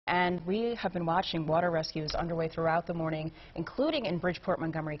and we have been watching water rescues underway throughout the morning, including in Bridgeport,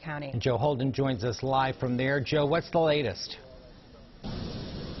 Montgomery County. And Joe Holden joins us live from there. Joe, what's the latest?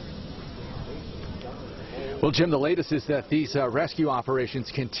 Well, Jim, the latest is that these rescue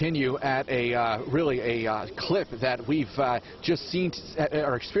operations continue at a clip that we've just seen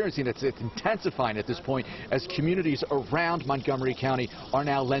are experiencing. It's intensifying at this point as communities around Montgomery County are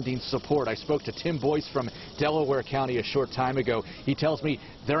now lending support. I spoke to Tim Boyce from Delaware County a short time ago. He tells me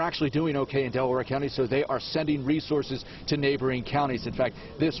they're actually doing okay in Delaware County, so they are sending resources to neighboring counties. In fact,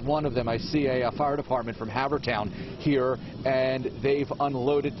 this one of them, I see a fire department from Havertown here, and they've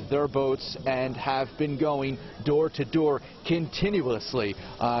unloaded their boats and have been going door to door continuously,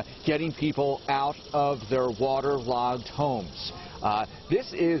 getting people out of their waterlogged homes.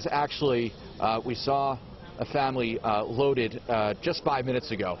 This is actually, we saw a family loaded just 5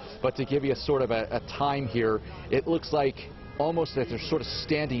 minutes ago, but to give you a sort of a time here, it looks like almost that they're sort of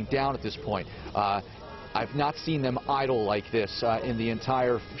standing down at this point. I've not seen them idle like this in the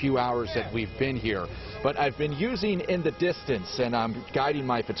entire few hours that we've been here. But I've been using in the distance, and I'm guiding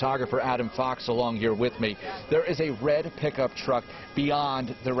my photographer Adam Fox along here with me. There is a red pickup truck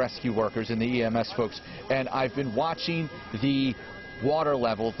beyond the rescue workers and the EMS folks, and I've been watching the water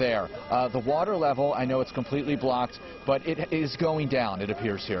level there. The water level, I know it's completely blocked, but it is going down, it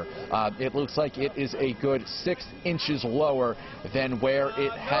appears here. It looks like it is a good 6 inches lower than where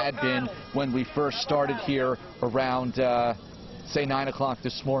it had been when we first started here around, say, 9 o'clock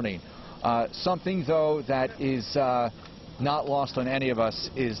this morning. Something, though, that is not lost on any of us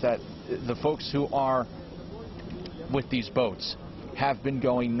is that the folks who are with these boats have been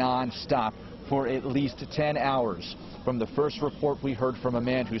going non-stop for at least 10 hours. From the first report we heard from a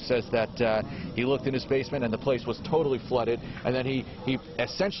man who says that he looked in his basement and the place was totally flooded, and then he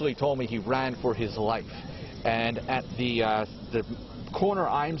essentially told me he ran for his life. And at the corner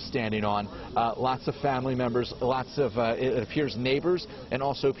I'm standing on, lots of family members, lots of, it appears, neighbors, and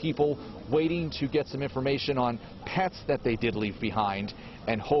also people waiting to get some information on pets that they did leave behind,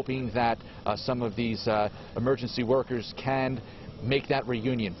 and hoping that some of these emergency workers can make that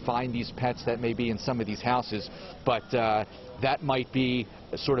reunion, find these pets that may be in some of these houses. But that might be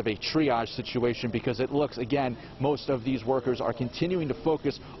sort of a triage situation, because it looks, again, most of these workers are continuing to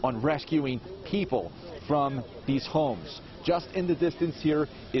focus on rescuing people from these homes. Just in the distance here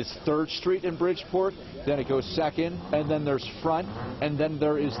is 3rd Street in Bridgeport, then it goes 2nd, and then there's Front, and then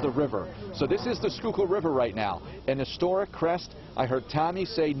there is the river. So this is the Schuylkill River right now, an historic crest. I heard Tommy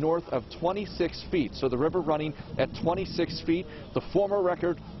say north of 26 feet, so the river running at 26 feet. The former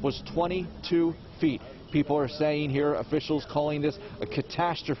record was 22 feet. People are saying here, officials calling this a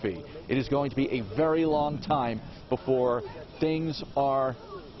catastrophe. It is going to be a very long time before things are,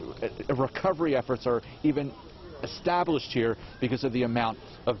 recovery efforts are even established here because of the amount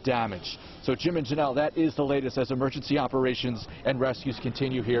of damage. So Jim and Janelle, that is the latest as emergency operations and rescues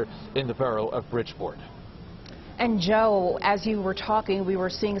continue here in the borough of Bridgeport. And Joe, as you were talking, we were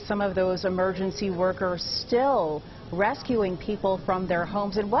seeing some of those emergency workers still rescuing people from their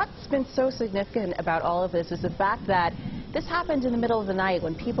homes. And what's been so significant about all of this is the fact that this happened in the middle of the night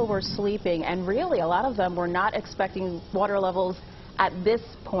when people were sleeping, and really a lot of them were not expecting water levels at this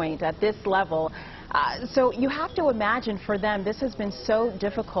point, at this level. So you have to imagine for them this has been so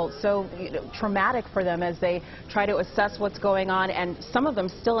difficult, so traumatic for them as they try to assess what's going on, and some of them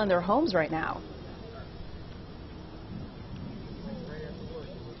still in their homes right now.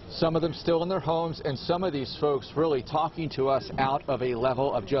 Some of them still in their homes, and some of these folks really talking to us out of a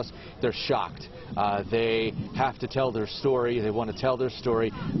level of just, they're shocked. They have to tell their story. They want to tell their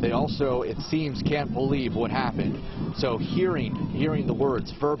story. They also, it seems, can't believe what happened. So hearing the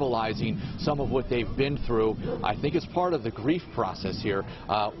words, verbalizing some of what they've been through, I think is part of the grief process here.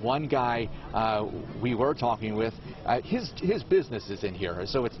 One guy we were talking with, his business is in here,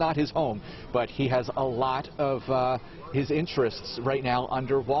 so it's not his home, but he has a lot of his interests right now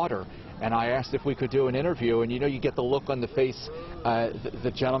underwater. And I asked if we could do an interview, and you know, you get the look on the face.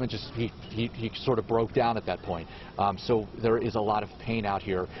 The gentleman just, he sort of broke down at that point. So there is a lot of pain out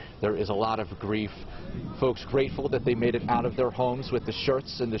here. There is a lot of grief. Folks grateful that they made it out of their homes with the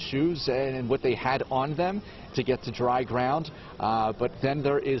shirts and the shoes and what they had on them to get to dry ground. But then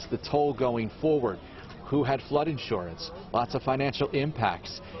there is the toll going forward. Who had flood insurance, lots of financial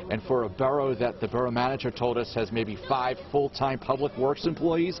impacts. And for a borough that the borough manager told us has maybe 5 full-time public works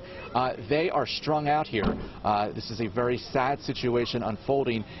employees, they are strung out here. This is a very sad situation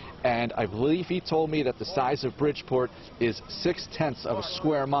unfolding, and I believe he told me that the size of Bridgeport is 0.6 of a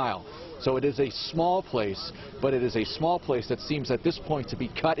square mile. So it is a small place, but it is a small place that seems at this point to be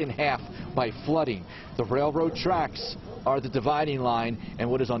cut in half by flooding. The railroad tracks are the dividing line, and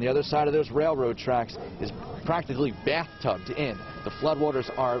what is on the other side of those railroad tracks is practically bathtubed in. The floodwaters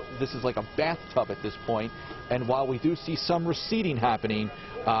are, this is like a bathtub at this point, and while we do see some receding happening,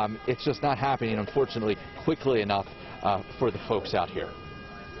 it's just not happening, unfortunately, quickly enough for the folks out here.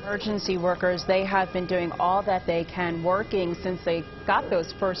 Emergency workers, they have been doing all that they can, working since they got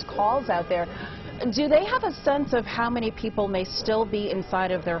those first calls out there. Do they have a sense of how many people may still be inside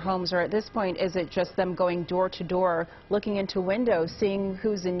of their homes, or at this point is it just them going door to door, looking into windows, seeing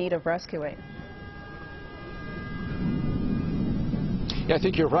who's in need of rescuing? Yeah, I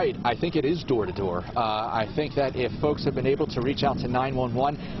think you're right. I think it is door to door. I think that if folks have been able to reach out to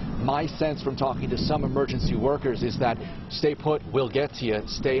 911, my sense from talking to some emergency workers is that stay put, we'll get to you.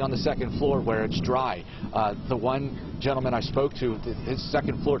 Stay on the second floor where it's dry. The one gentleman I spoke to, his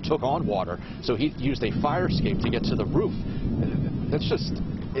second floor took on water, so he used a fire escape to get to the roof. That's just,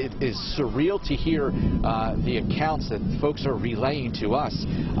 it is surreal to hear the accounts that folks are relaying to us.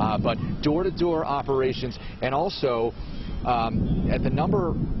 But door-to-door operations, and also at the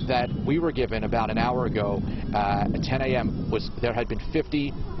number that we were given about an hour ago at 10 a.m. was there had been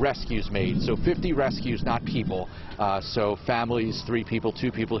 50 rescues made. So 50 rescues, not people. So families, 3 people,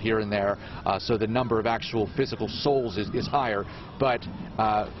 2 people here and there. So the number of actual physical souls is higher. But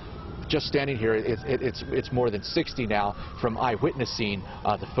just standing here, it's more than 60 now from eyewitnessing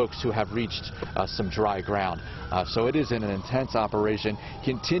the folks who have reached some dry ground. So it is an intense operation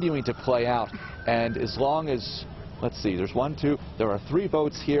continuing to play out. And as long as, let's see, there's 1, 2, there are 3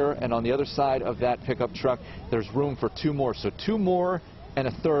 boats here, and on the other side of that pickup truck, there's room for 2 more. So 2 more and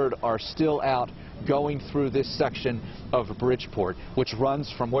a third are still out going through this section of Bridgeport, which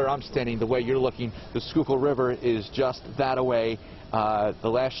runs from where I'm standing, the way you're looking. The Schuylkill River is just that away. The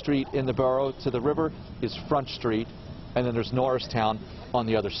last street in the borough to the river is Front Street, and then there's Norristown on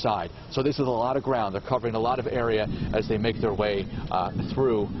the other side. So this is a lot of ground. They're covering a lot of area as they make their way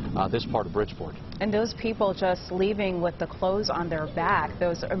through this part of Bridgeport. And those people just leaving with the clothes on their back,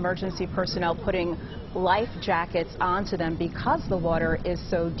 those emergency personnel putting life jackets onto them because the water is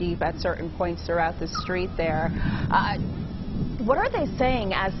so deep at certain points throughout the street there. What are they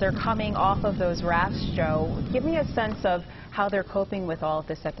saying as they're coming off of those rafts, Joe? Give me a sense of how they're coping with all of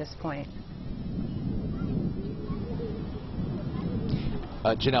this at this point.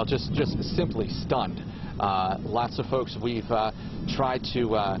 Janelle, just simply stunned. Lots of folks we've tried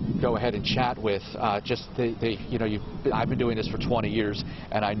to go ahead and chat with. I've been doing this for 20 years,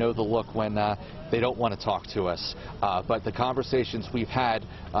 and I know the look when they don't want to talk to us. But the conversations we've had,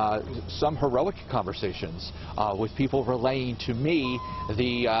 some heroic conversations with people relaying to me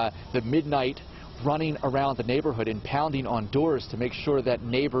the midnight running around the neighborhood and pounding on doors to make sure that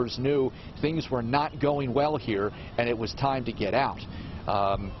neighbors knew things were not going well here and it was time to get out.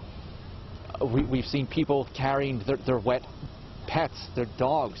 We've seen people carrying their wet pets, their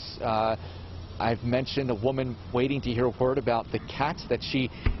dogs. I've mentioned a woman waiting to hear a word about the cats that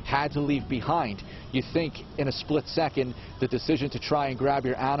she had to leave behind. You think in a split second the decision to try and grab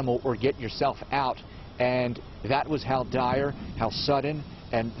your animal or get yourself out, and that was how dire, how sudden,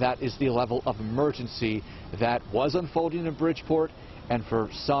 and that is the level of emergency that was unfolding in Bridgeport, and for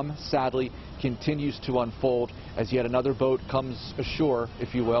some, sadly, continues to unfold as yet another boat comes ashore,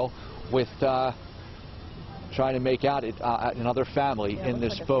 if you will, with trying to make out another family in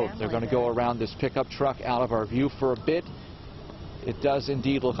this boat. They're going to go around this pickup truck out of our view for a bit. It does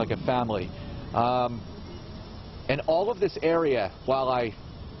indeed look like a family. And all of this area, while I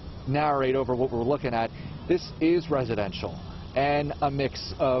narrate over what we're looking at, this is residential and a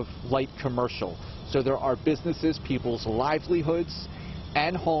mix of light commercial. So there are businesses, people's livelihoods,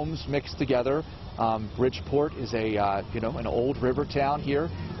 and homes mixed together. Bridgeport is an old river town here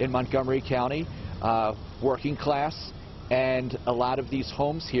in Montgomery County, working class, and a lot of these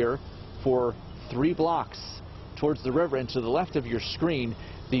homes here for 3 blocks towards the river, and to the left of your screen,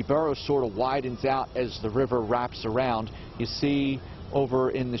 the borough sort of widens out as the river wraps around. You see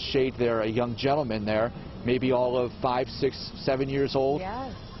over in the shade there a young gentleman there, maybe all of 5, 6, 7 years old.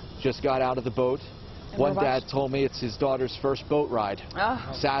 Yes. Just got out of the boat. One dad told me it's his daughter's first boat ride,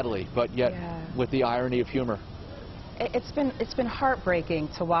 sadly, but yet with the irony of humor. It's been heartbreaking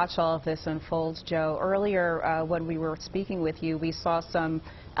to watch all of this unfold, Joe. Earlier, when we were speaking with you, we saw some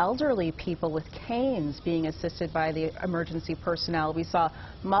elderly people with canes being assisted by the emergency personnel. We saw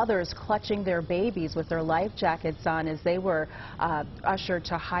mothers clutching their babies with their life jackets on as they were ushered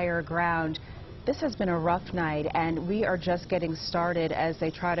to higher ground. This has been a rough night, and we are just getting started as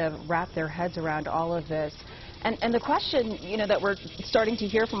they try to wrap their heads around all of this. And the question, that we're starting to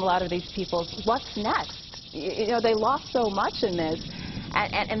hear from a lot of these people is, what's next? They lost so much in this,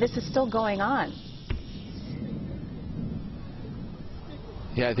 and this is still going on.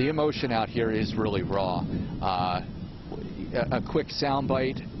 Yeah, the emotion out here is really raw. A quick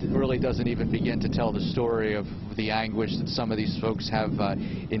soundbite really doesn't even begin to tell the story of the anguish that some of these folks have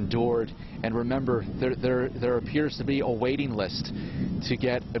endured. And remember, there appears to be a waiting list to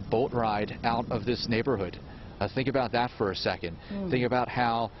get a boat ride out of this neighborhood. Think about that for a second. Think about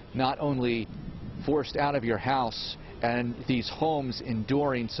how not only forced out of your house and these homes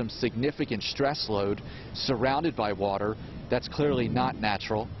enduring some significant stress load, surrounded by water that's clearly not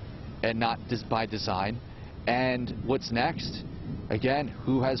natural and not by design. And what's next? Again,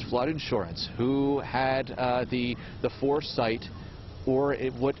 who has flood insurance? Who had the foresight, or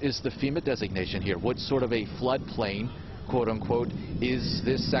what is the FEMA designation here? What sort of a floodplain, quote unquote, is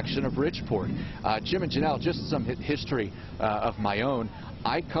this section of Bridgeport? Jim and Janelle, just some history of my own.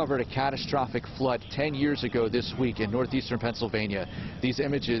 I covered a catastrophic flood 10 years ago this week in northeastern Pennsylvania. These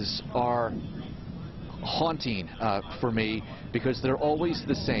images are haunting for me because they're always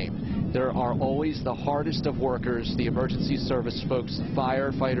the same. There are always the hardest of workers, the emergency service folks, the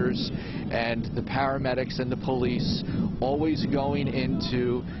firefighters, and the paramedics and the police, always going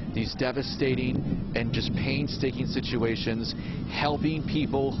into these devastating and just painstaking situations, helping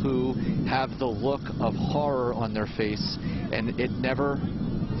people who have the look of horror on their face, and it never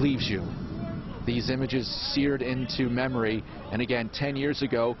leaves you. These images seared into memory, and again, 10 years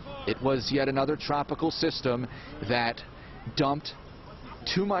ago, it was yet another tropical system that dumped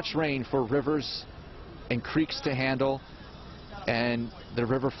too much rain for rivers and creeks to handle, and the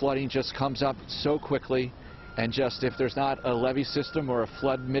river flooding just comes up so quickly, and just if there's not a levee system or a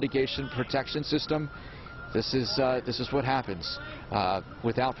flood mitigation protection system, this is what happens.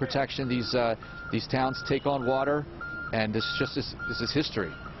 Without protection, these towns take on water, and this is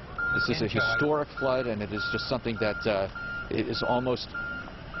history. This is a historic flood, and it is just something that it is almost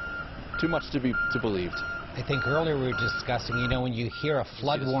too much to be believed. I think earlier we were discussing, when you hear a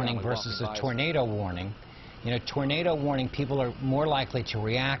flood warning versus a tornado warning, tornado warning, people are more likely to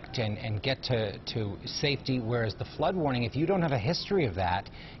react and get to safety, whereas the flood warning, if you don't have a history of that,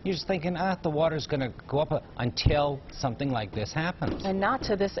 you're just thinking, the water's going to go up until something like this happens. And not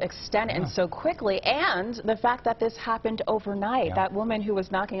to this extent and so quickly, and the fact that this happened overnight. Yeah. That woman who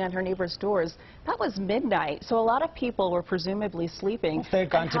was knocking on her neighbor's doors, that was midnight, so a lot of people were presumably sleeping. Well, they'd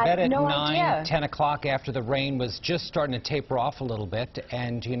gone to bed at 9, 10 o'clock after the rain was just starting to taper off a little bit,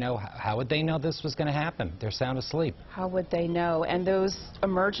 and how would they know this was going to happen? They're sound asleep. How would they know? And those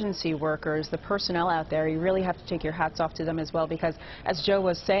emergency workers, the personnel out there, you really have to take your hats off to them as well, because as Joe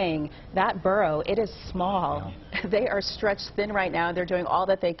was saying, that borough, it is small. Yeah. They are stretched thin right now. They're doing all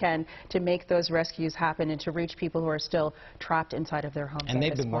that they can to make those rescues happen and to reach people who are still trapped inside of their homes. And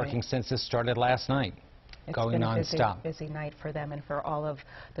they've been working since this started last night. It's going been non-stop. Busy night for them and for all of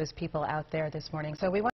those people out there this morning. So we want